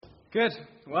Good.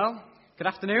 Well, good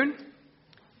afternoon.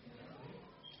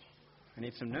 I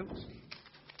need some notes.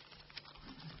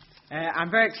 I'm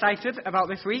very excited about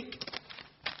this week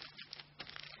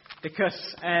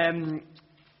because,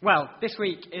 this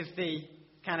week is the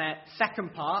kind of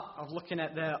second part of looking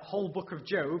at the whole book of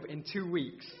Job in 2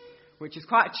 weeks, which is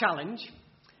quite a challenge.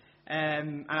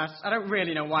 And I don't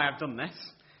really know why I've done this,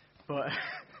 but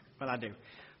well, I do.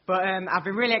 But I've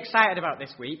been really excited about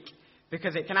this week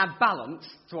because it can add balance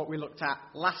to what we looked at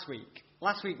last week.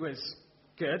 Last week was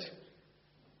good,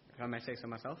 if I may say so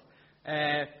myself,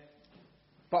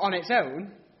 but on its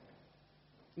own,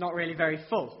 not really very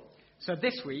full. So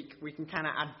this week, we can kind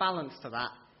of add balance to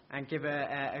that and give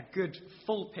a good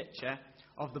full picture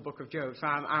of the book of Job. So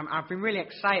I've been really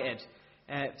excited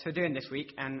to doing this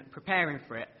week and preparing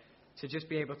for it to just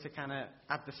be able to kind of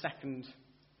add the second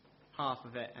half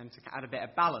of it and to add a bit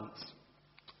of balance.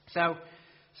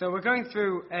 So we're going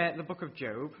through the book of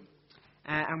Job,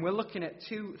 and we're looking at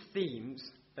two themes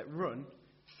that run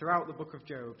throughout the book of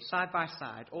Job, side by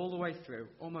side, all the way through,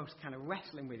 almost kind of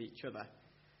wrestling with each other,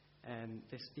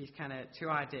 these kind of two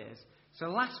ideas. So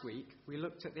last week, we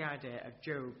looked at the idea of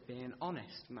Job being an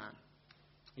honest man.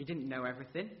 He didn't know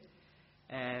everything.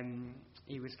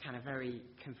 He was kind of very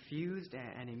confused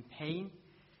and in pain,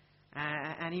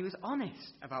 and he was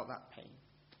honest about that pain.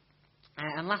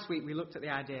 And last week we looked at the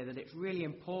idea that it's really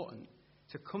important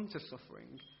to come to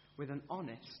suffering with an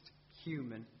honest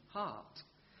human heart.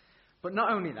 But not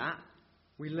only that,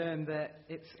 we learned that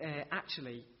it's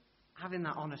actually having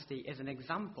that honesty is an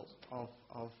example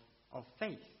of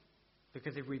faith.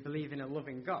 Because if we believe in a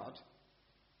loving God,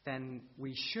 then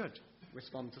we should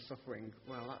respond to suffering.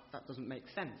 Well, that doesn't make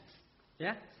sense.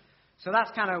 Yeah? So that's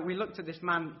kind of, we looked at this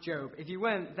man, Job. If you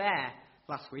weren't there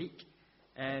last week,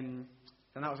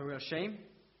 then that was a real shame,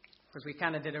 because we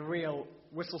kind of did a real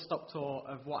whistle-stop tour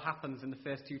of what happens in the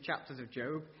first 2 chapters of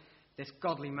Job. This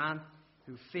godly man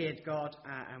who feared God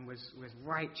and was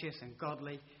righteous and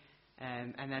godly,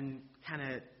 and then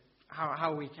kind of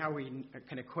how we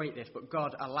can equate this, but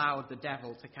God allowed the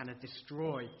devil to kind of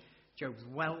destroy Job's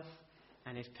wealth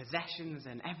and his possessions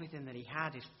and everything that he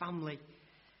had, his family.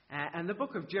 And the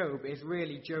book of Job is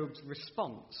really Job's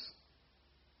response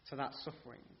to that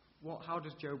suffering. How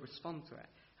does Job respond to it?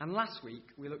 And last week,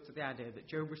 we looked at the idea that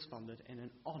Job responded in an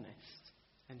honest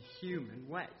and human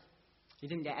way. He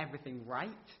didn't get everything right,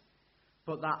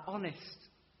 but that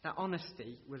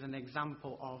honesty was an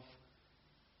example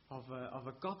of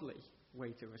a godly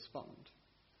way to respond.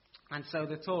 And so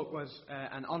the talk was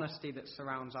an honesty that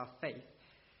surrounds our faith.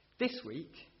 This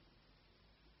week,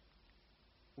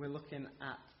 we're looking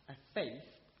at a faith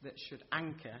that should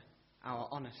anchor our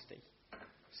honesty.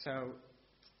 So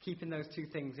keeping those two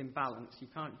things in balance. You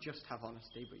can't just have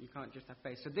honesty, but you can't just have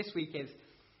faith. So this week is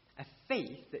a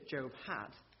faith that Job had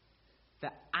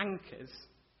that anchors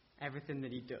everything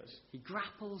that he does. He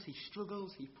grapples, he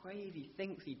struggles, he prays, he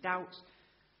thinks, he doubts.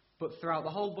 But throughout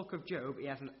the whole book of Job, he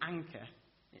has an anchor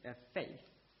of faith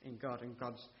in God and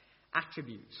God's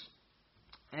attributes.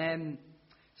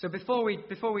 So before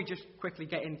we just quickly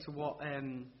get into what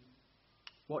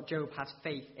Job has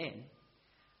faith in,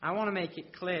 I want to make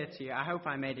it clear to you, I hope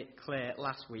I made it clear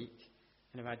last week,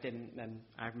 and if I didn't, then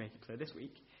I've made it clear this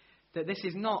week, that this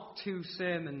is not 2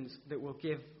 sermons that will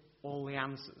give all the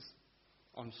answers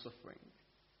on suffering.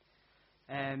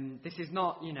 This is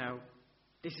not,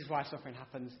 this is why suffering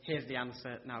happens, here's the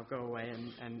answer, now go away,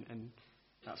 and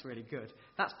that's really good.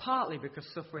 That's partly because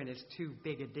suffering is too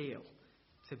big a deal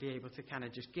to be able to kind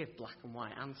of just give black and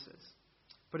white answers.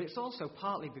 But it's also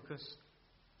partly because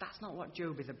that's not what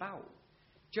Job is about.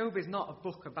 Job is not a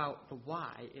book about the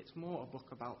why, it's more a book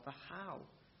about the how.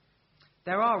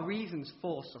 There are reasons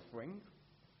for suffering,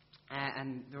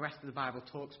 and the rest of the Bible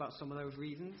talks about some of those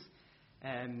reasons.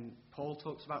 Paul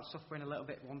talks about suffering a little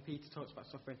bit, 1 Peter talks about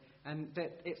suffering, and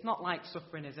that it's not like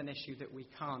suffering is an issue that we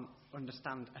can't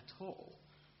understand at all.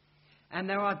 And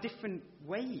there are different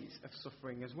ways of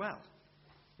suffering as well.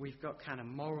 We've got kind of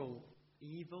moral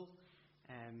evil,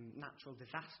 natural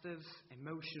disasters,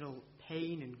 emotional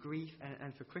pain and grief,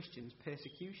 and for Christians,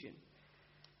 persecution.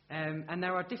 And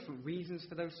there are different reasons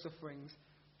for those sufferings,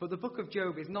 but the book of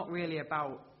Job is not really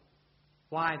about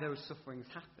why those sufferings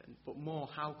happen, but more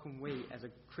how can we as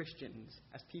Christians,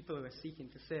 as people who are seeking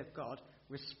to serve God,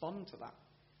 respond to that?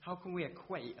 How can we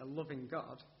equate a loving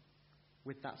God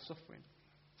with that suffering?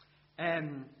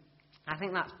 I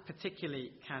think that's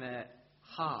particularly kind of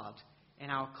hard in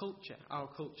our culture. Our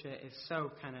culture is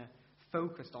so kind of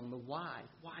focused on the why.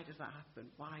 Why does that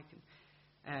happen? Why can...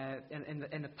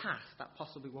 in the past, that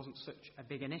possibly wasn't such a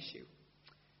big an issue.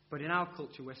 But in our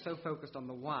culture, we're so focused on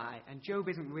the why, and Job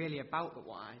isn't really about the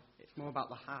why, it's more about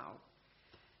the how.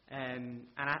 And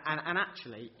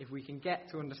actually, if we can get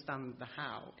to understand the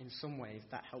how, in some ways,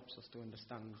 that helps us to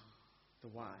understand the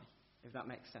why, if that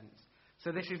makes sense.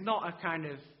 So this is not a kind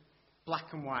of black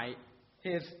and white,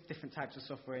 here's different types of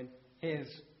suffering, here's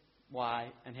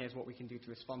why, and here's what we can do to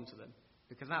respond to them.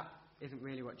 Because that isn't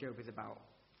really what Job is about.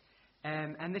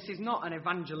 And this is not an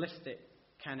evangelistic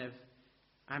kind of,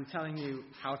 I'm telling you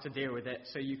how to deal with it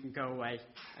so you can go away.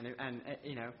 And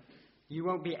you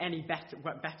won't be any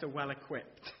better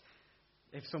well-equipped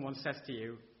if someone says to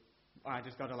you, I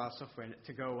just got to allow suffering,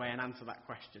 to go away and answer that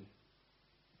question.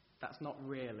 That's not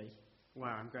really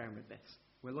where I'm going with this.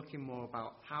 We're looking more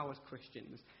about how as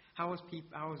Christians, how as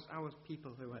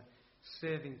people who are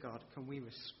serving God, can we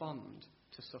respond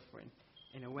to suffering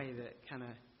in a way that kind of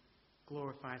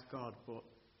glorifies God, but,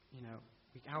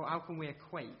 how can we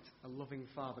equate a loving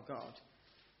Father God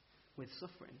with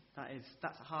suffering?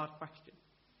 That's a hard question.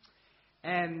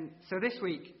 So this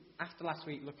week, after last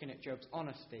week looking at Job's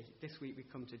honesty, this week we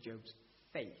come to Job's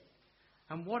faith.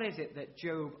 And what is it that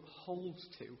Job holds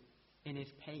to in his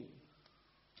pain?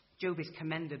 Job is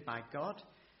commended by God.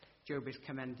 Job is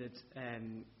commended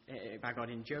by God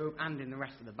in Job and in the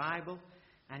rest of the Bible.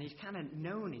 And he's kind of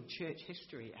known in church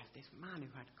history as this man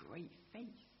who had great faith.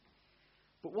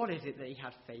 But what is it that he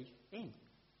had faith in?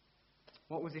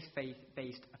 What was his faith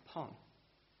based upon?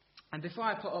 And before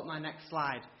I put up my next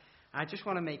slide, I just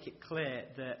want to make it clear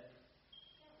that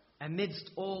amidst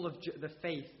all of the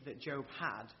faith that Job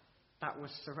had, that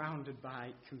was surrounded by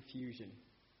confusion.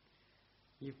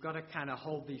 You've got to kind of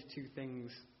hold these two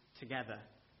things together.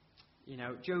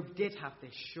 Job did have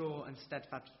this sure and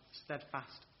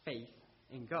steadfast faith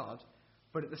in God,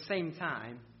 but at the same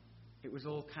time, it was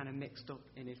all kind of mixed up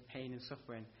in his pain and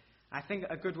suffering. I think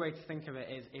a good way to think of it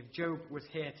is, if Job was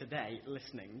here today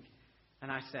listening,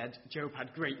 and I said Job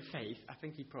had great faith, I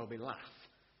think he'd probably laugh.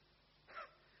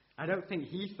 I don't think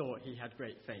he thought he had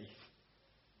great faith,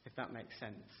 if that makes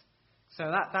sense.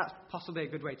 So that's possibly a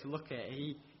good way to look at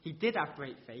it. He did have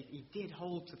great faith, he did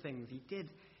hold to things, he did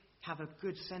have a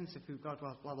good sense of who God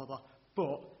was, blah, blah, blah.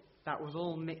 But that was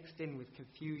all mixed in with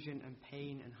confusion and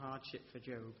pain and hardship for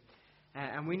Job.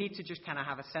 And we need to just kind of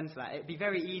have a sense of that. It'd be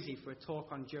very easy for a talk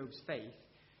on Job's faith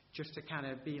just to kind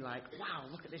of be like, wow,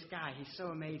 look at this guy, he's so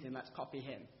amazing, let's copy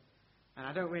him. And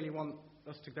I don't really want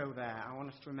us to go there. I want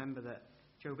us to remember that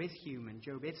Job is human,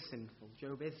 Job is sinful,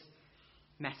 Job is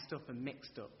messed up and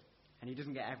mixed up, and he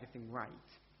doesn't get everything right.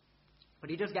 But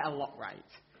he does get a lot right.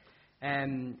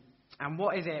 And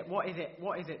what is it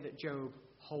that Job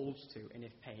holds to in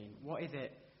his pain? What is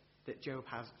it that Job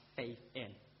has faith in?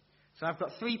 So I've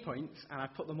got 3 points, and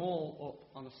I've put them all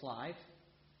up on the slide,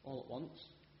 all at once.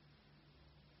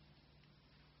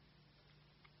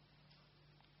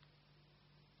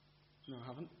 No, I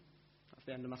haven't. That's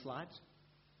the end of my slides.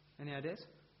 Any ideas?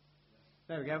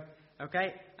 There we go.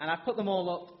 Okay, and I've put them all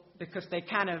up because they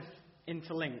kind of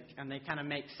interlink, and they kind of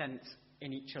make sense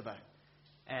in each other,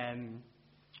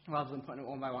 rather than putting it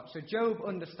one by one. So Job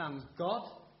understands God,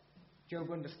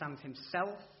 Job understands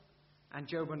himself, and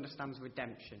Job understands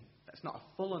redemption. That's not a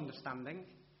full understanding,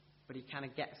 but he kind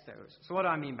of gets those. So what do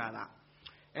I mean by that?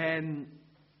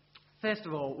 First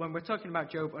of all, when we're talking about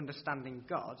Job understanding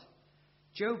God,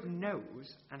 Job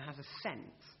knows and has a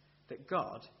sense that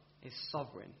God is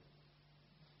sovereign.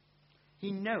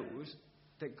 He knows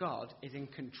that God is in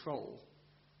control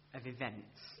of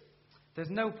events. There's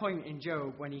no point in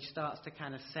Job when he starts to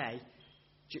kind of say,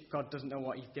 God doesn't know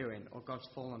what he's doing, or God's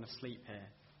fallen asleep here,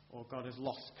 or God has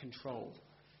lost control.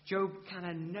 Job kind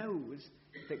of knows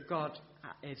that God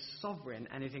is sovereign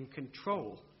and is in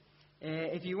control.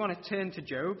 If you want to turn to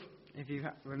Job, if you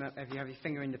have your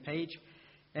finger in the page,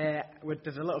 there's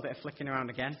a little bit of flicking around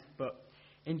again, but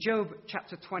in Job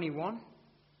chapter 21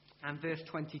 and verse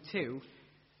 22,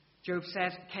 Job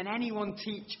says, "Can anyone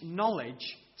teach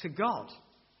knowledge to God?"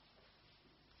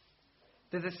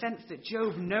 There's a sense that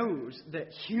Job knows that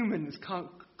humans can't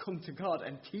come to God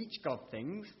and teach God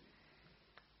things.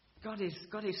 God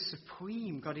is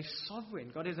supreme. God is sovereign.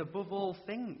 God is above all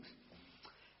things.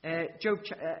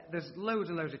 There's loads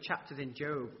and loads of chapters in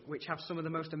Job which have some of the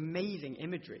most amazing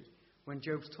imagery when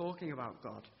Job's talking about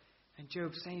God. And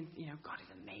Job's saying, God is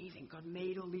amazing. God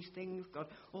made all these things.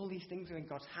 All these things are in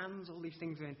God's hands. All these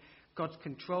things are in God's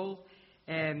control.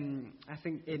 I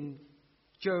think in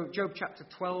Job chapter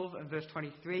 12 and verse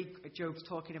 23, Job's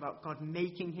talking about God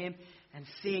making him and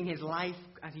seeing his life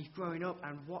as he's growing up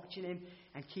and watching him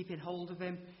and keeping hold of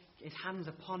him, his hands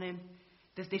upon him.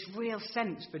 There's this real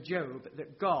sense for Job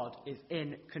that God is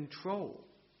in control.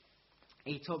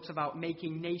 He talks about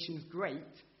making nations great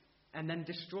and then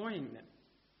destroying them.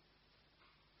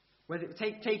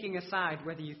 Taking aside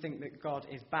whether you think that God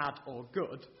is bad or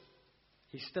good,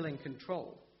 he's still in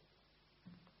control.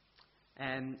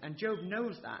 And Job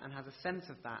knows that and has a sense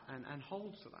of that and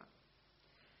holds to that.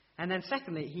 And then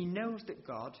secondly, he knows that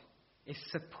God is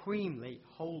supremely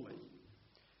holy.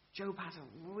 Job has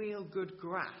a real good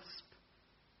grasp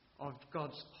of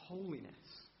God's holiness.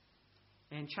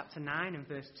 In chapter 9 and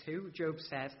verse 2, Job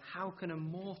says, "How can a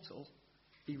mortal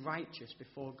be righteous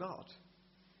before God?"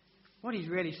 What he's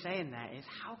really saying there is,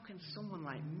 how can someone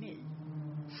like me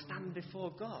stand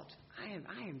before God? I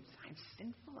am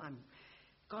sinful.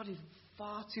 God is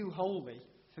far too holy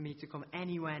for me to come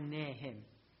anywhere near him.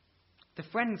 The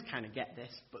friends kind of get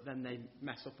this, but then they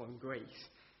mess up on grace.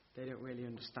 They don't really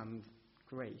understand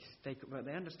grace. But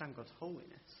they understand God's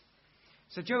holiness.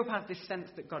 So Job has this sense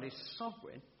that God is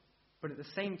sovereign, but at the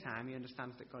same time he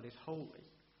understands that God is holy.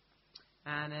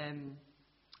 And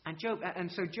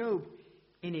so Job,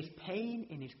 in his pain,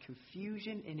 in his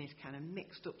confusion, in his kind of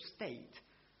mixed up state,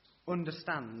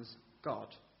 understands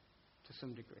God to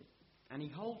some degree. And he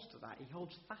holds to that. He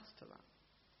holds fast to that.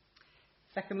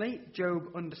 Secondly,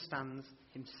 Job understands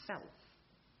himself.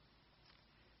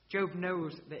 Job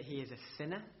knows that he is a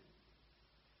sinner.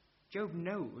 Job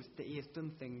knows that he has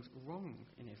done things wrong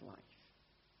in his life.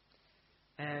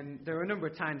 There are a number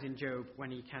of times in Job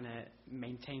when he kind of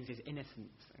maintains his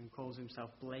innocence and calls himself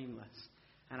blameless.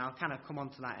 And I'll kind of come on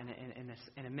to that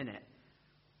in a minute.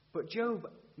 But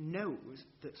Job knows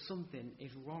that something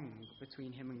is wrong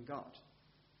between him and God.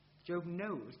 Job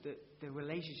knows that the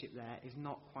relationship there is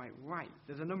not quite right.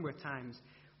 There's a number of times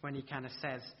when he kind of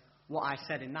says, what I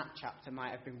said in that chapter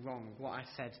might have been wrong. What I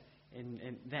said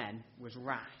then was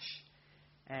rash.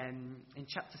 In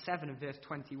chapter 7 and verse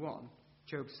 21,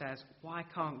 Job says, "Why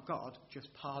can't God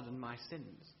just pardon my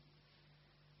sins?"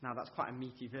 Now that's quite a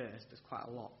meaty verse. There's quite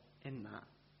a lot in that.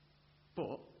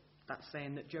 But that's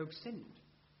saying that Job sinned.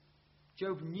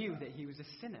 Job knew that he was a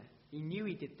sinner. He knew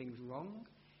he did things wrong.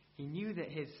 He knew that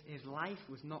his life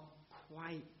was not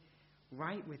quite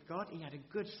right with God. He had a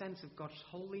good sense of God's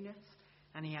holiness,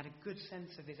 and he had a good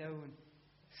sense of his own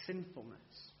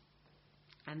sinfulness.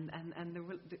 And the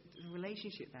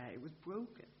relationship there, it was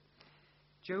broken.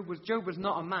 Job was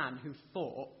not a man who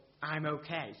thought, "I'm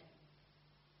okay."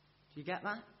 Do you get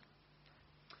that?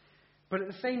 But at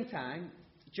the same time,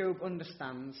 Job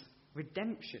understands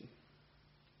redemption.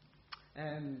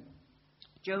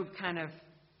 Job kind of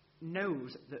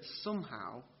knows that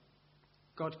somehow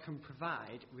God can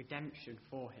provide redemption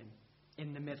for him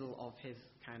in the middle of his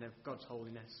kind of God's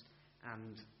holiness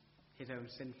and his own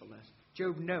sinfulness.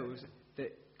 Job knows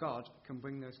that God can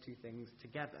bring those two things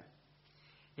together.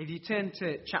 If you turn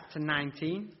to chapter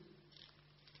 19,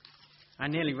 I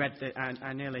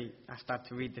started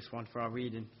to read this one for our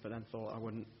reading, but then thought I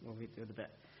wouldn't. We'll read the other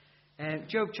bit.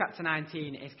 Job chapter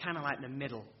 19 is kind of like the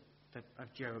middle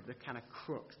of Job, the kind of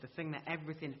crux, the thing that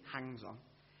everything hangs on.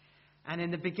 And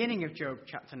in the beginning of Job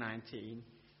chapter 19,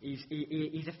 he's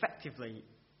effectively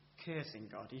cursing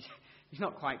God. He's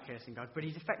not quite cursing God, but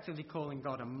he's effectively calling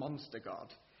God a monster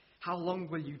god. How long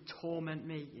will you torment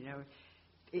me? You know,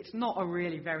 it's not a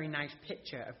really very nice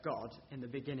picture of God in the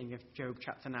beginning of Job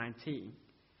chapter 19.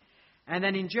 And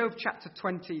then in Job chapter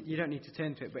 20, you don't need to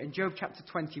turn to it, but in Job chapter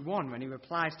 21, when he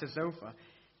replies to Zophar,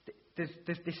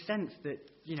 there's this sense that,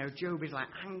 you know, Job is like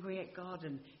angry at God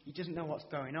and he doesn't know what's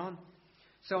going on.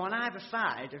 So on either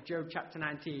side of Job chapter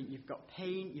 19, you've got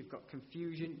pain, you've got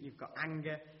confusion, you've got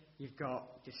anger, you've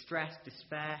got distress,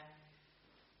 despair.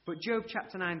 But Job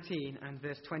chapter 19 and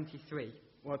verse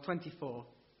 24,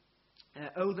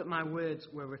 "Oh, that my words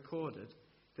were recorded,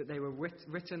 that they were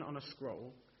written on a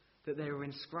scroll, that they were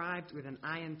inscribed with an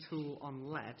iron tool on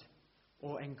lead,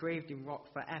 or engraved in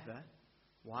rock forever.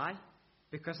 Why?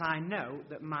 Because I know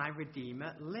that my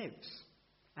Redeemer lives,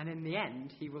 and in the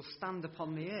end he will stand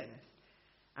upon the earth.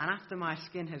 And after my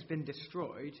skin has been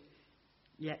destroyed,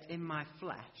 yet in my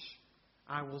flesh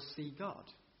I will see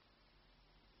God."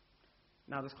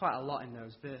 Now there's quite a lot in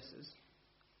those verses.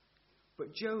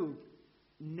 But Job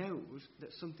knows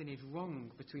that something is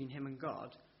wrong between him and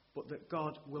God, but that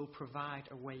God will provide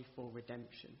a way for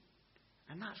redemption.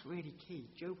 And that's really key.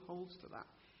 Job holds to that.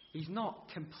 He's not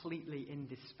completely in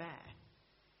despair.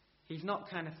 He's not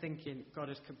kind of thinking, God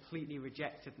has completely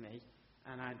rejected me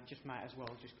and I just might as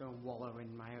well just go and wallow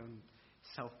in my own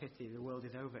self-pity. The world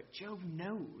is over. Job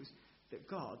knows that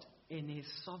God, in his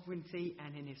sovereignty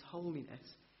and in his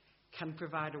holiness, can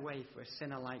provide a way for a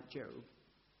sinner like Job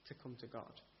to come to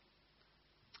God.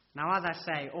 Now, as I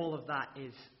say, all of that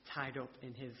is tied up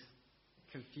in his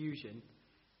confusion.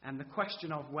 And the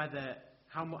question of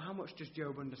how much does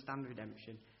Job understand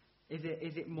redemption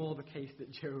Is it more the case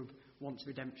that Job wants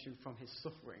redemption from his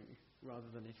suffering rather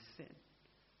than his sin?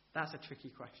 That's a tricky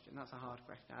question. That's a hard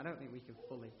question. I don't think we can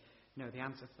fully know the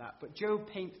answer to that. But Job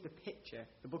paints the picture,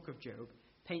 the book of Job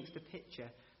paints the picture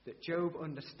that Job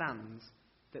understands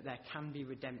that there can be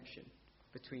redemption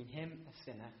between him, a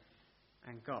sinner,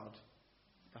 and God,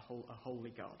 a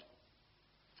holy God.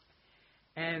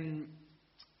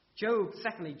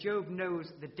 Secondly, Job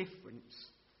knows the difference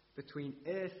between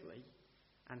earthly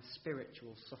and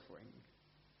spiritual suffering.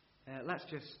 Let's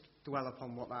just dwell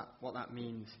upon what that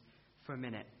means for a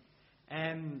minute.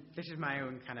 This is my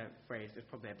own kind of phrase. There's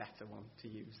probably a better one to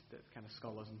use that kind of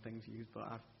scholars and things use, but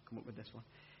I've come up with this one.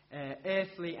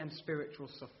 Earthly and spiritual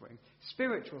suffering.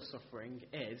 Spiritual suffering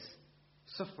is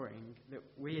suffering that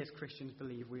we as Christians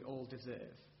believe we all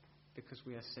deserve because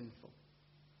we are sinful.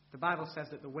 The Bible says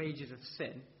that the wages of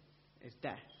sin is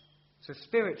death. So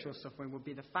spiritual suffering would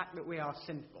be the fact that we are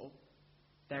sinful,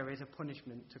 there is a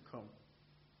punishment to come.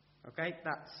 Okay?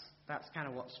 That's kind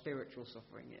of what spiritual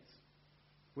suffering is.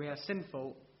 We are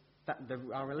sinful,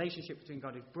 our relationship between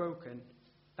God is broken,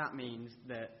 that means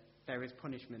that there is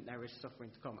punishment, there is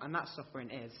suffering to come. And that suffering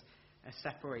is a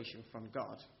separation from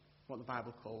God, what the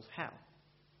Bible calls hell.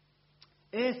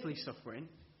 Earthly suffering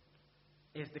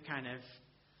is the kind of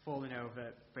falling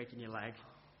over, breaking your leg,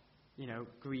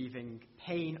 grieving,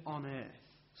 pain on earth,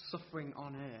 suffering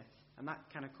on earth. And that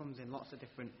kind of comes in lots of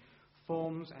different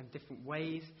forms and different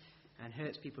ways and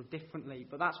hurts people differently.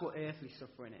 But that's what earthly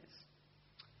suffering is.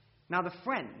 Now the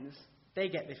Friends, they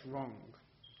get this wrong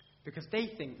because they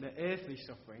think that earthly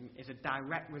suffering is a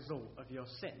direct result of your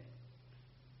sin.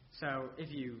 So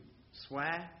if you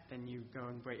swear, then you go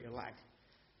and break your leg.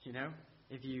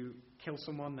 If you kill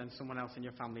someone, then someone else in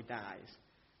your family dies.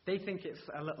 They think it's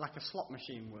like a slot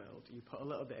machine world. You put a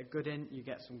little bit of good in, you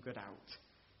get some good out.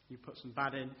 You put some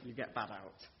bad in, you get bad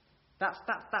out. That's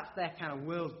their kind of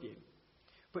worldview.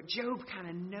 But Job kind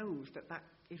of knows that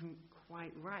isn't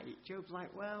quite right. Job's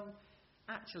like, well,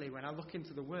 actually, when I look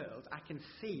into the world, I can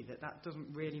see that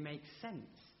doesn't really make sense.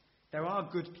 There are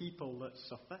good people that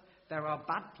suffer. There are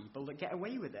bad people that get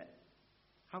away with it.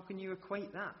 How can you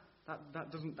equate that?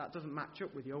 That doesn't match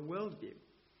up with your worldview.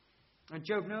 And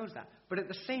Job knows that. But at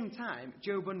the same time,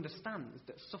 Job understands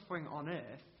that suffering on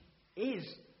earth is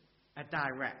a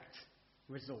direct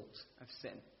result of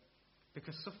sin.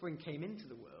 Because suffering came into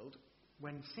the world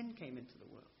when sin came into the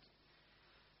world.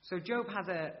 So Job has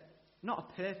not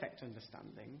a perfect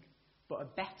understanding, but a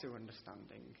better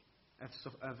understanding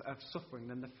of suffering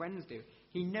than the Friends do.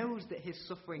 He knows that his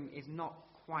suffering is not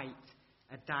quite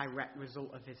a direct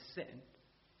result of his sin.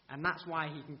 And that's why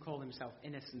he can call himself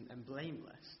innocent and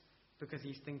blameless. Because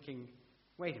he's thinking,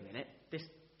 wait a minute, this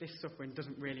suffering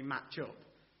doesn't really match up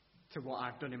to what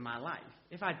I've done in my life.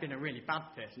 If I'd been a really bad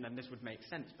person, then this would make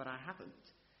sense, but I haven't.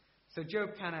 So Job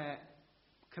kind of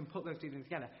can put those two things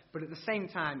together. But at the same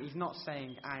time, he's not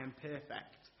saying, I am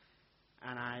perfect.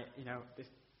 And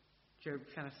Job's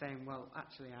kind of saying, well,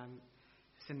 actually, I'm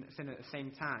sin at the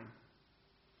same time.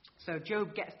 So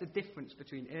Job gets the difference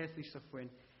between earthly suffering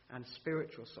and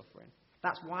spiritual suffering.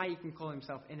 That's why he can call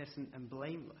himself innocent and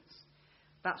blameless.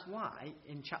 That's why,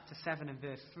 in chapter 7 and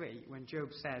verse 3, when Job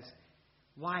says,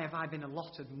 why have I been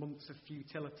allotted months of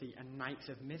futility and nights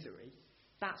of misery?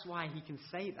 That's why he can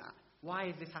say that. Why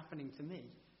is this happening to me?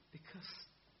 Because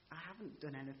I haven't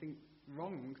done anything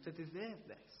wrong to deserve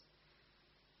this.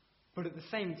 But at the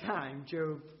same time,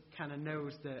 Job kind of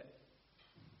knows that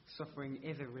suffering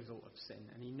is a result of sin,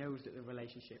 and he knows that the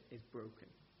relationship is broken.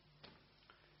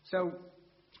 So,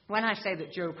 when I say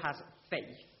that Job has faith,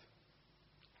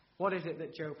 what is it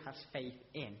that Job has faith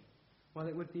in? Well,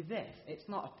 it would be this. It's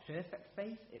not a perfect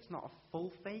faith. It's not a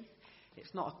full faith.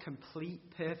 It's not a complete,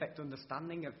 perfect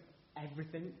understanding of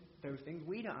everything, those things.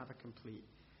 We don't have a complete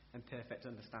and perfect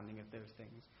understanding of those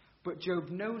things. But Job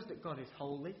knows that God is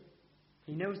holy.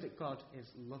 He knows that God is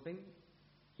loving.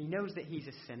 He knows that he's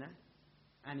a sinner.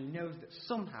 And he knows that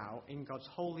somehow, in God's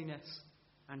holiness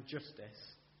and justice,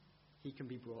 he can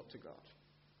be brought to God.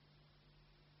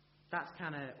 That's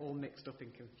kind of all mixed up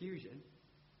in confusion,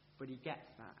 but he gets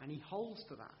that, and he holds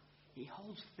to that. He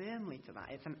holds firmly to that.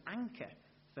 It's an anchor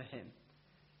for him.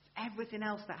 Everything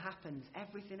else that happens,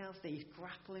 everything else that he's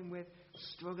grappling with,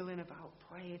 struggling about,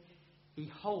 praying,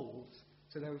 he holds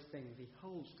to those things. He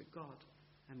holds to God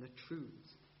and the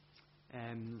truths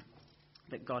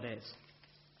that God is.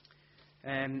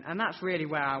 And that's really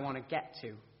where I want to get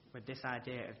to with this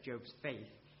idea of Job's faith.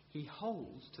 He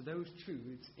holds to those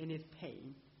truths in his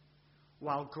pain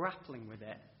while grappling with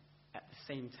it at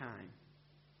the same time.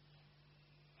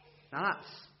 Now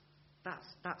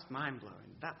that's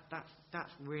mind-blowing.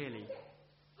 That's really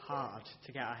hard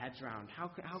to get our heads around. How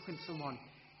can someone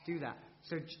do that?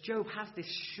 So Job has this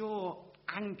sure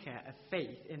anchor of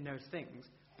faith in those things,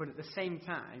 but at the same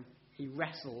time, he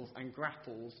wrestles and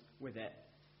grapples with it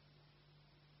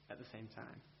at the same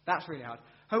time. That's really hard.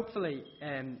 Hopefully,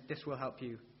 this will help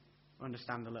you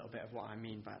understand a little bit of what I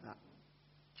mean by that.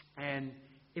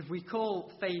 If we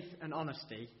call faith and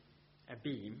honesty a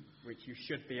beam, which you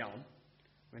should be on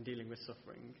when dealing with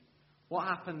suffering, what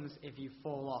happens if you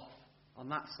fall off on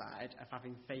that side of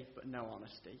having faith but no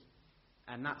honesty,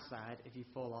 and that side if you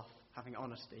fall off having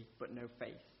honesty but no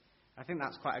faith? I think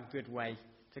that's quite a good way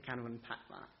to kind of unpack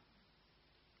that.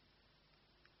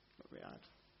 What we had.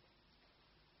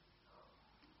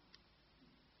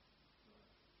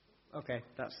 Okay,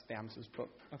 that's the answers, but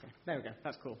okay, there we go,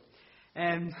 that's cool.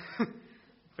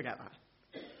 Forget that.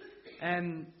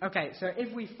 Okay, so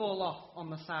if we fall off on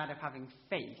the side of having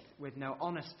faith with no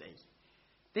honesty,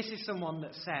 this is someone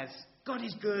that says, God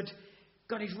is good,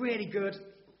 God is really good,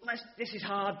 this is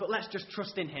hard, but let's just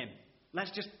trust in Him.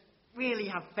 Let's just really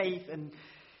have faith, and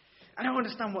I don't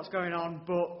understand what's going on,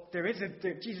 but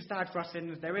Jesus died for our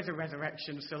sins, there is a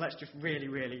resurrection, so let's just really,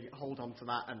 really hold on to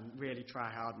that and really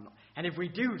try hard. And if we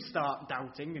do start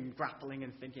doubting and grappling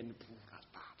and thinking, that's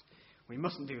bad, we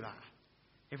mustn't do that.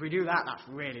 If we do that, that's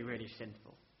really, really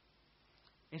sinful.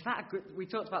 Is that we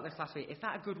talked about this last week, is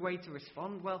that a good way to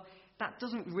respond? Well, that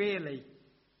doesn't really,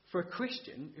 for a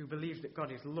Christian who believes that God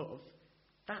is love,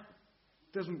 that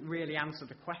doesn't really answer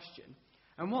the question.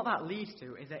 And what that leads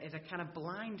to is a kind of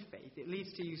blind faith. It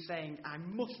leads to you saying, I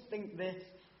must think this,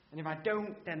 and if I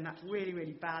don't, then that's really,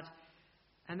 really bad.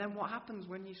 And then what happens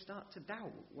when you start to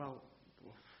doubt? Well,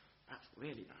 that's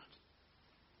really bad.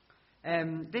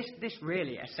 This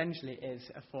really essentially is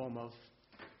a form of...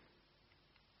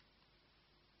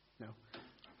 No.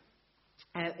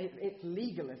 It's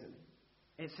legalism.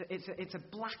 It's a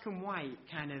black and white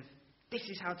kind of, this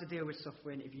is how to deal with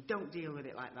suffering. If you don't deal with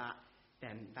it like that,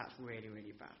 then that's really,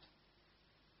 really bad.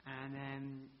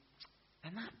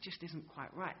 And that just isn't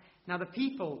quite right. Now, the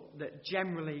people that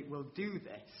generally will do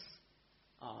this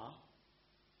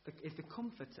is the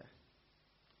comforter.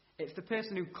 It's the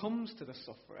person who comes to the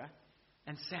sufferer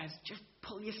and says, just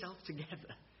pull yourself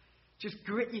together. Just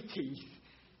grit your teeth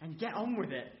and get on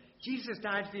with it. Jesus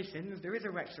died for your sins. There is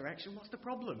a resurrection. What's the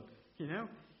problem? You know,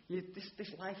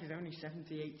 this life is only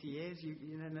 70, 80 years.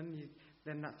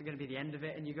 Then that's going to be the end of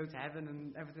it, and you go to heaven,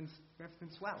 and everything's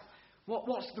swell.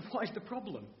 What is the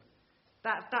problem?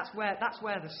 That's where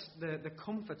the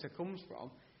comforter comes from.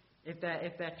 If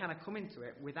they're kind of coming to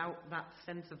it without that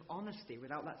sense of honesty,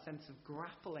 without that sense of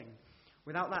grappling,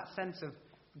 without that sense of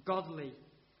godly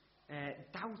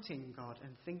doubting God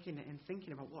and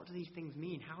thinking about what do these things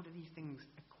mean? How do these things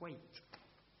equate?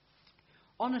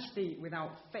 Honesty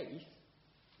without faith,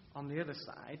 on the other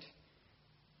side,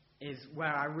 is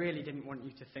where I really didn't want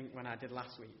you to think when I did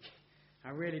last week. I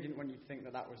really didn't want you to think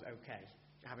that was okay,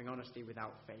 having honesty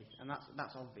without faith. And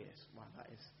that's obvious why that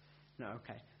is not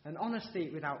okay. And honesty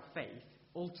without faith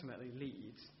ultimately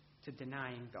leads to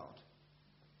denying God.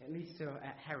 It leads to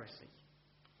heresy.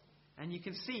 And you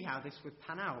can see how this would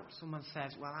pan out. Someone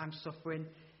says, well, I'm suffering,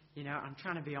 I'm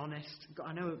trying to be honest.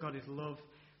 I know that God is love,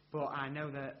 but I know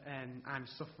that I'm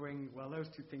suffering. Well, those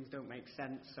two things don't make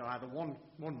sense, so either one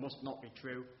must not be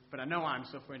true, but I know I'm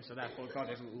suffering, so therefore God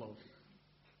isn't love.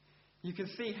 You can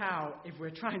see how, if we're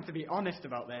trying to be honest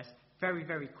about this, very,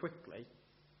 very quickly,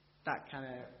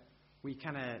 we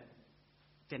kind of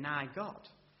deny God.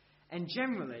 And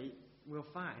generally, we'll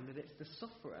find that it's the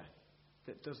sufferer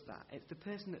that does that. It's the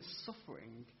person that's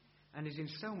suffering and is in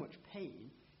so much pain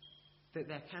that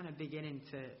they're kind of beginning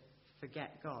to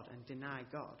forget God and deny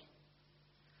God.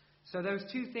 So those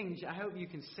two things, I hope you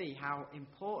can see how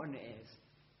important it is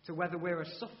to whether we're a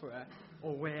sufferer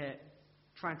or we're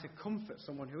trying to comfort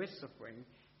someone who is suffering,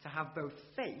 to have both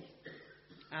faith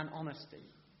and honesty.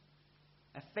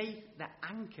 A faith that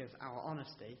anchors our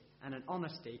honesty and an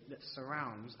honesty that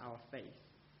surrounds our faith.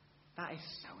 That is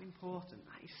so important.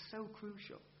 That is so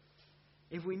crucial.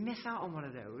 If we miss out on one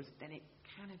of those, then it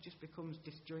kind of just becomes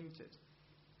disjointed.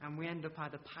 And we end up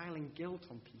either piling guilt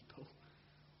on people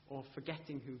or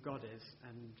forgetting who God is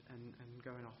and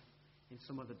going off in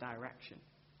some other direction.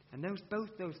 And both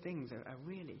those things are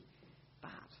really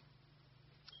bad.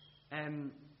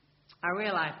 I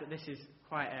realise that this is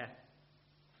quite a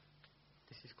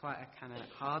kind of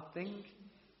hard thing.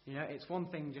 It's one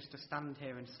thing just to stand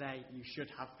here and say you should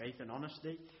have faith and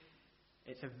honesty.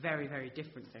 It's a very, very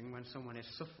different thing when someone is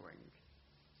suffering.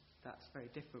 That's very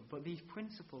different. But these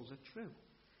principles are true.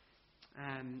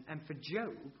 And for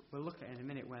Job, we'll look at in a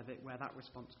minute where that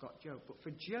response got Job. But for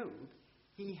Job,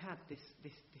 he had this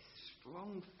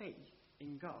strong faith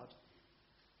in God,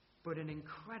 but an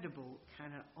incredible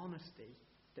kind of honesty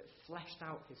that fleshed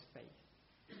out his faith.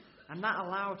 And that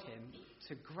allowed him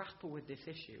to grapple with this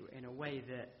issue in a way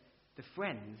that the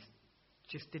friends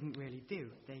just didn't really do.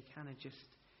 They kind of just,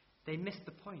 they missed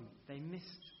the point. They missed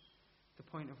the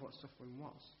point of what suffering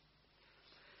was.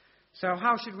 So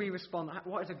how should we respond?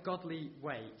 What is a godly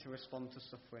way to respond to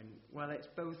suffering? Well, it's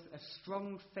both a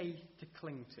strong faith to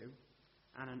cling to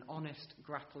and an honest,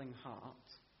 grappling heart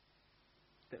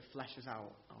that fleshes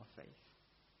out our faith.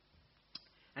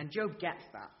 And Job gets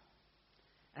that.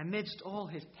 Amidst all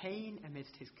his pain,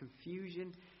 amidst his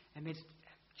confusion, amidst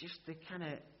just the kind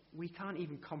of, we can't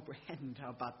even comprehend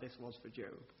how bad this was for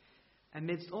Job.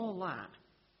 Amidst all that,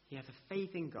 he has a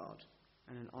faith in God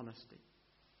and an honesty.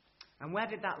 And where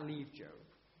did that leave Job?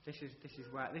 This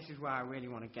is where I really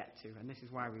want to get to, and this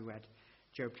is why we read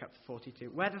Job chapter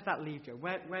 42. Where does that leave Job?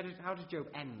 How does Job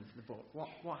end the book?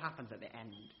 What happens at the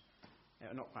end?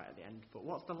 Not quite at the end, but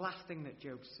what's the last thing that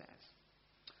Job says?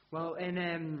 Well,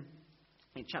 in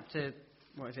chapter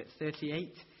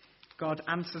 38, God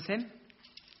answers him.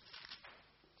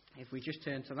 If we just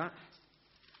turn to that.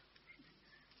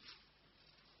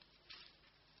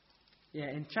 Yeah,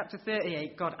 in chapter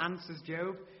 38, God answers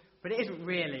Job, but it isn't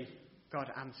really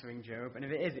God answering Job, and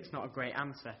if it is, it's not a great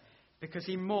answer, because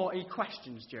he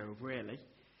questions Job, really.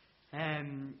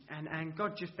 And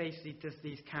God just basically does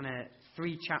these kind of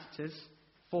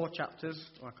 4 chapters,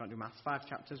 or I can't do maths, 5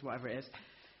 chapters, whatever it is,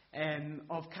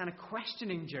 of kind of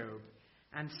questioning Job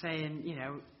and saying,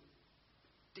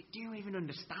 do you even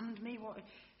understand me?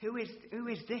 Who is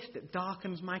this that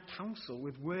darkens my counsel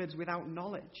with words without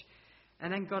knowledge?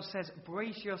 And then God says,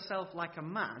 brace yourself like a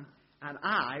man, and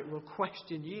I will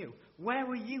question you. Where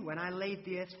were you when I laid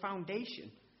the earth's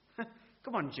foundation?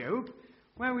 Come on, Job.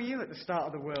 Where were you at the start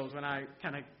of the world when I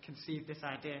kind of conceived this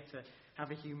idea to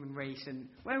have a human race? And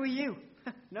where were you?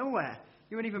 Nowhere.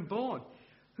 You weren't even born.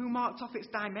 Who marked off its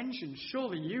dimensions?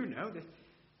 Surely you know this.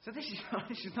 So this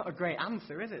is not a great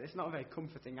answer, is it? It's not a very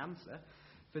comforting answer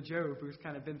for Job, who's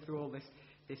kind of been through all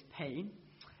this pain.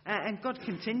 And God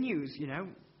continues,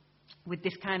 with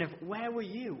this kind of, where were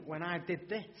you when I did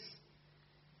this?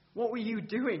 What were you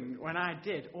doing when I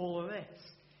did all of this?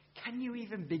 Can you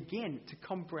even begin to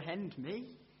comprehend me?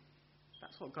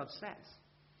 That's what God says.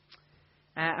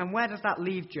 And where does that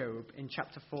leave Job in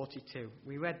chapter 42?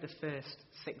 We read the first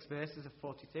 6 verses of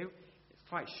 42. It's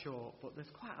quite short, but there's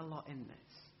quite a lot in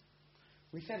this.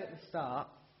 We said at the start,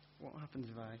 what happens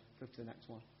if I go to the next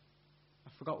one? I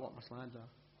forgot what my slides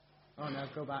are. Oh no,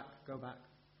 go back.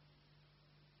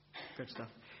 Good stuff.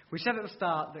 We said at the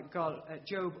start that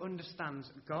Job understands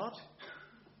God,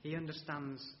 he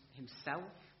understands himself,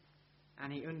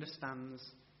 and he understands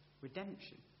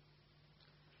redemption.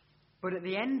 But at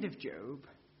the end of Job,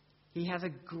 he has a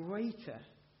greater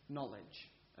knowledge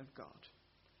of God.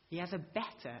 He has a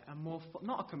better and more,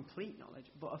 not a complete knowledge,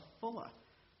 but a fuller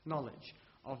knowledge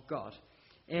of God.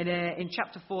 In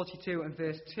chapter 42 and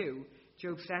verse 2,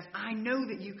 Job says, I know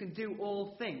that you can do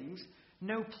all things.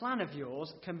 No plan of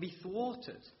yours can be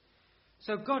thwarted.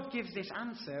 So God gives this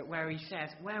answer where he says,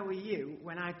 where were you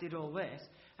when I did all this?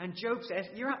 And Job says,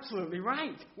 you're absolutely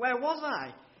right. Where was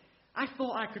I? I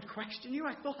thought I could question you.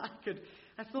 I thought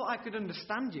I could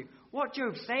understand you. What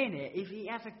Job's saying here is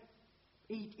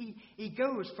he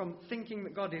goes from thinking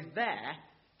that God is there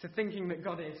to thinking that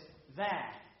God is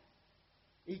there.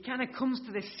 He kind of comes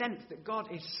to this sense that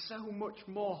God is so much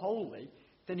more holy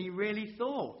than he really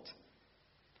thought.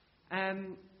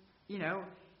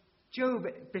 Job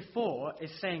before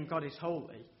is saying God is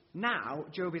holy. Now,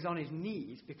 Job is on his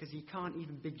knees because he can't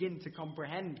even begin to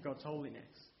comprehend God's holiness.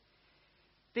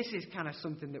 This is kind of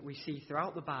something that we see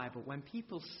throughout the Bible. When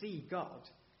people see God,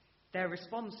 their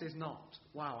response is not,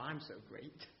 wow, I'm so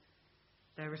great.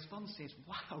 Their response is,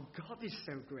 wow, God is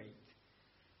so great.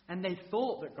 And they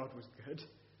thought that God was good,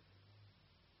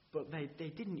 but they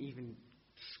didn't even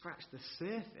scratch the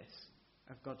surface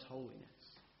of God's holiness.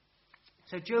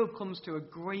 So Job comes to a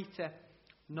greater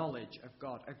knowledge of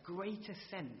God, a greater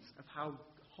sense of how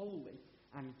holy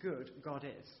and good God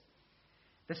is.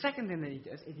 The second thing that he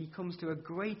does is he comes to a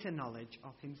greater knowledge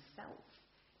of himself.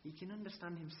 He can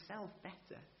understand himself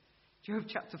better. Job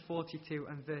chapter 42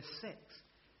 and verse 6.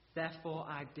 Therefore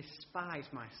I despise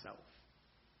myself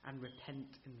and repent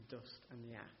in the dust and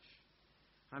the ash.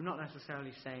 I'm not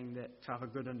necessarily saying that to have a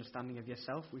good understanding of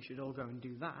yourself, we should all go and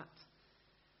do that.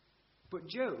 But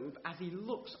Job, as he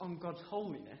looks on God's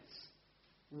holiness,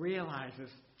 realizes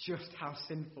just how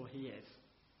sinful he is.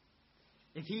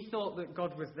 If he thought that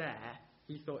God was there,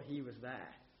 he thought he was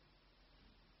there.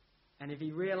 And if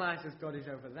he realizes God is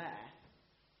over there,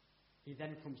 he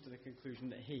then comes to the conclusion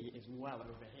that he is well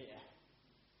over here.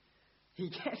 he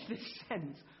gets this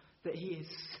sense that he is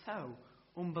so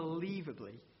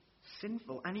unbelievably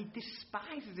sinful, and he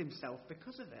despises himself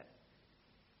because of it.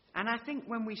 And I think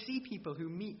when we see people who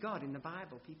meet God in the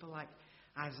Bible, people like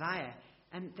Isaiah,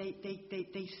 and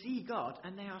they see God,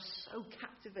 and they are so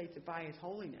captivated by his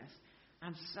holiness,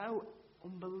 and so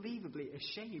unbelievably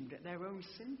ashamed at their own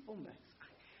sinfulness.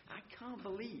 I can't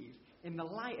believe, in the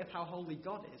light of how holy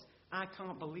God is, I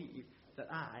can't believe that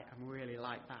I am really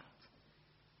like that.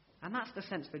 And that's the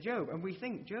sense for Job. And we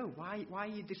think, Job, why are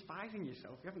you despising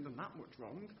yourself? You haven't done that much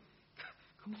wrong.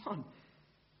 Come on.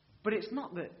 But it's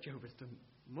not that Job has done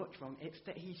much wrong. It's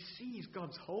that he sees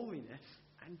God's holiness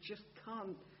and just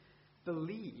can't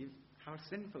believe how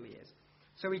sinful he is.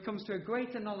 So he comes to a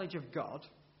greater knowledge of God.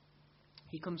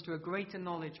 He comes to a greater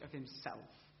knowledge of himself.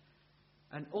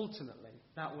 And ultimately,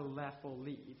 that will therefore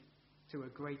lead to a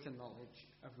greater knowledge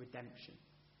of redemption.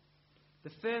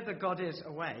 The further God is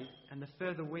away and the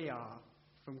further we are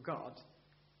from God,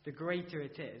 the greater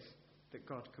it is that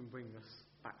God can bring us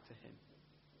back to him.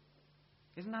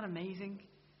 Isn't that amazing?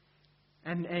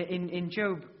 And in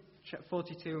Job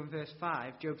 42 and verse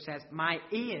 5, Job says, "My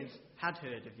ears had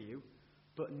heard of you,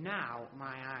 but now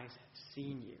my eyes have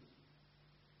seen you."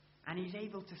 And he's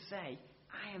able to say,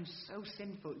 I am so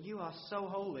sinful, you are so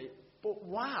holy, but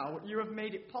wow, you have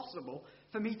made it possible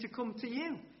for me to come to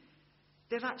you.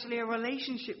 There's actually a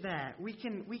relationship there. We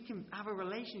can have a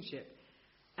relationship.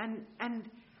 And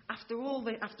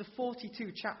after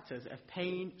 42 chapters of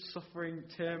pain, suffering,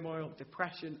 turmoil,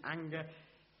 depression, anger,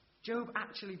 Job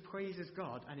actually praises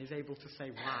God and is able to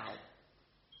say, wow.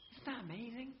 Isn't that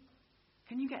amazing?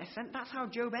 Can you get a sense? That's how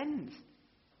Job ends.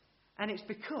 And it's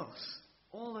because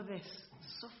all of this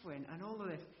suffering and all of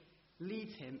this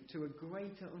leads him to a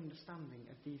greater understanding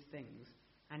of these things.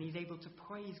 And he's able to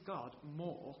praise God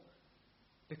more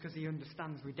because he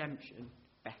understands redemption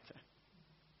better.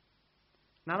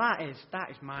 Now that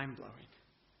is mind-blowing.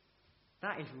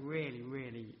 That is really,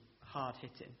 really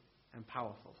hard-hitting and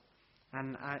powerful.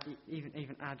 And I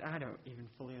don't even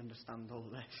fully understand all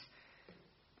this.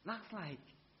 That's like,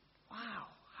 wow,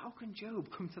 how can Job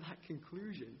come to that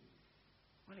conclusion?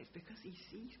 Well, it's because he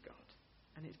sees God.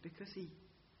 And it's because he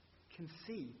can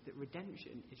see that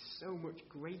redemption is so much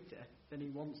greater than he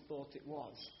once thought it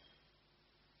was.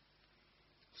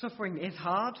 Suffering is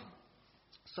hard.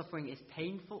 Suffering is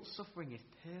painful. Suffering is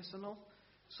personal.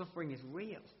 Suffering is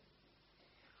real.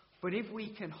 But if we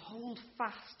can hold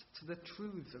fast to the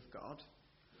truths of God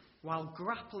while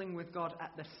grappling with God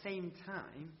at the same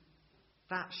time,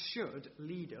 that should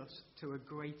lead us to a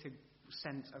greater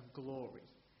sense of glory,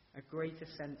 a greater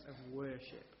sense of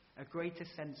worship, a greater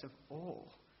sense of awe.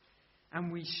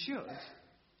 And we should,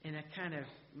 in a kind of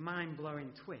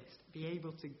mind-blowing twist, be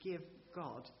able to give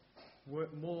God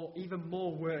even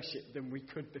more worship than we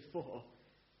could before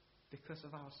because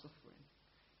of our suffering.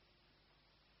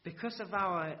 Because of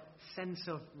our sense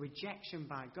of rejection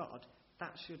by God,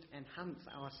 that should enhance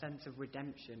our sense of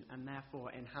redemption and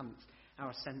therefore enhance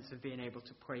our sense of being able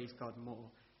to praise God more.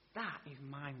 That is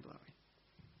mind-blowing.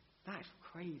 That is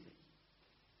crazy.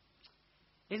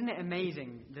 Isn't it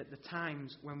amazing that the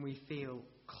times when we feel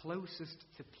closest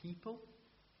to people,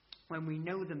 when we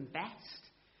know them best,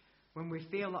 when we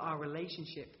feel that our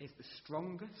relationship is the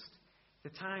strongest,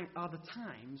 are the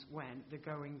times when the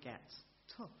going gets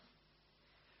tough.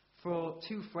 For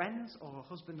two friends, or a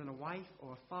husband and a wife,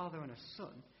 or a father and a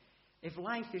son, if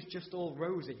life is just all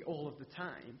rosy all of the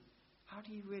time, how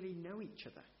do you really know each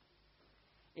other?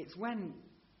 It's when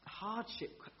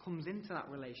hardship comes into that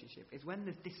relationship. It's when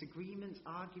there's disagreements,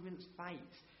 arguments,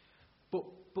 fights.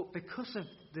 But because of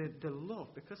the love,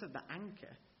 because of the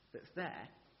anchor that's there,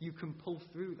 you can pull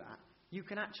through that. You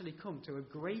can actually come to a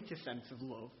greater sense of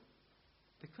love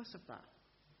because of that.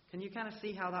 Can you kind of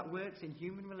see how that works in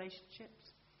human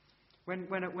relationships?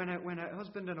 When a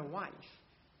husband and a wife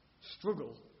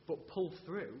struggle but pull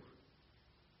through,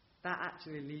 that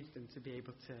actually leads them to be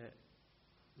able to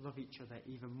love each other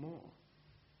even more.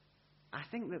 I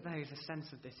think that there is a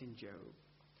sense of this in Job.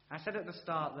 I said at the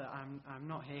start that I'm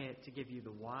not here to give you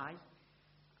the why.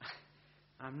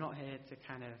 I'm not here to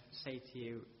kind of say to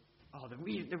you,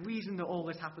 the reason that all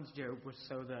this happened to Job was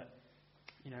so that,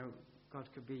 God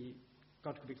could be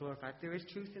glorified. There is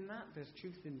truth in that. There's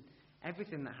truth in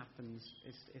everything that happens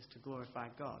is to glorify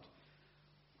God.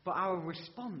 But our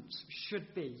response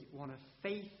should be one of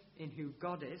faith in who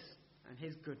God is and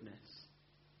his goodness,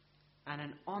 and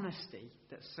an honesty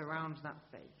that surrounds that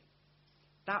faith.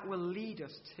 That will lead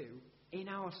us to, in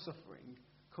our suffering,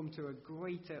 come to a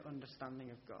greater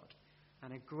understanding of God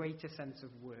and a greater sense of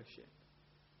worship.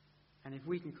 And if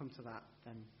we can come to that,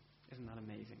 then isn't that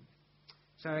amazing?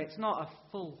 So it's not a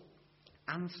full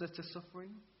answer to suffering.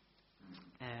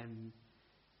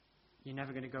 You're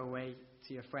never going to go away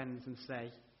to your friends and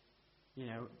say,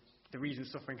 the reason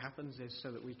suffering happens is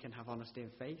so that we can have honesty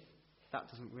and faith. That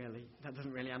doesn't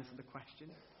really answer the question.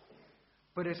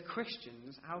 But as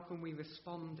Christians, how can we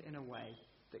respond in a way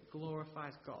that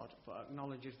glorifies God but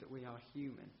acknowledges that we are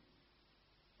human?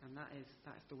 And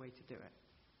that's the way to do it.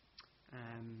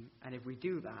 And if we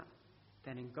do that,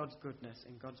 then in God's goodness,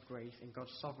 in God's grace, in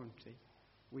God's sovereignty,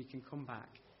 we can come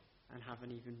back and have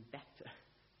an even better,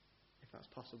 if that's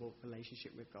possible,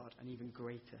 relationship with God, an even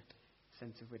greater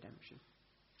sense of redemption.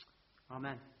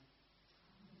 Amen.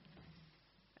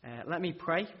 Let me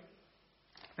pray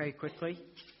very quickly,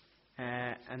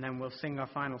 and then we'll sing our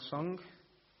final song,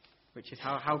 which is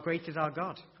How Great Is Our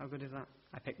God? How good is that?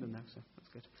 I picked them though, so that's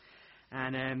good.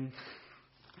 And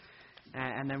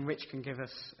then Rich can give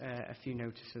us a few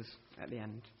notices at the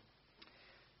end.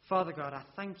 Father God, I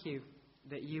thank you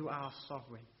that you are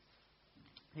sovereign,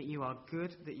 that you are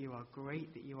good, that you are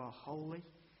great, that you are holy.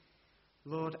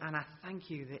 Lord, and I thank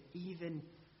you that even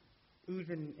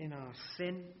in our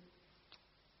sin,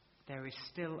 there is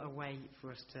still a way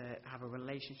for us to have a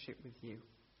relationship with you.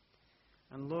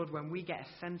 And Lord, when we get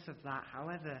a sense of that,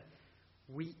 however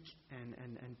weak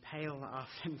and pale that our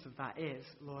sense of that is,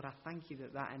 Lord, I thank you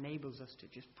that enables us to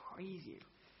just praise you.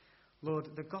 Lord,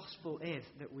 the gospel is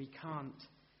that we can't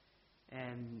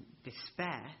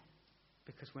despair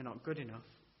because we're not good enough,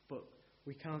 but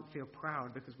we can't feel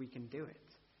proud because we can do it.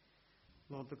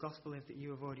 Lord, the gospel is that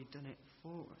you have already done it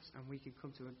for us, and we can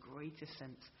come to a greater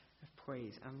sense of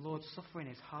praise. And Lord, suffering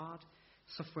is hard,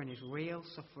 suffering is real,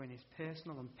 suffering is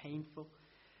personal and painful.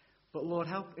 But Lord,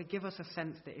 give us a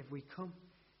sense that if we come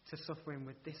to suffering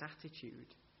with this attitude,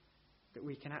 that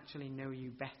we can actually know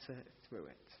you better through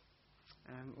it.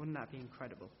 Wouldn't that be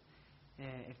incredible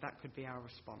if that could be our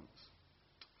response?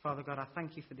 Father God, I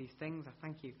thank you for these things. I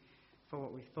thank you for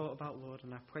what we've thought about, Lord,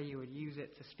 and I pray you would use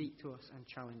it to speak to us and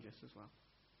challenge us as well.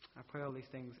 I pray all these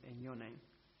things in your name.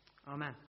 Amen.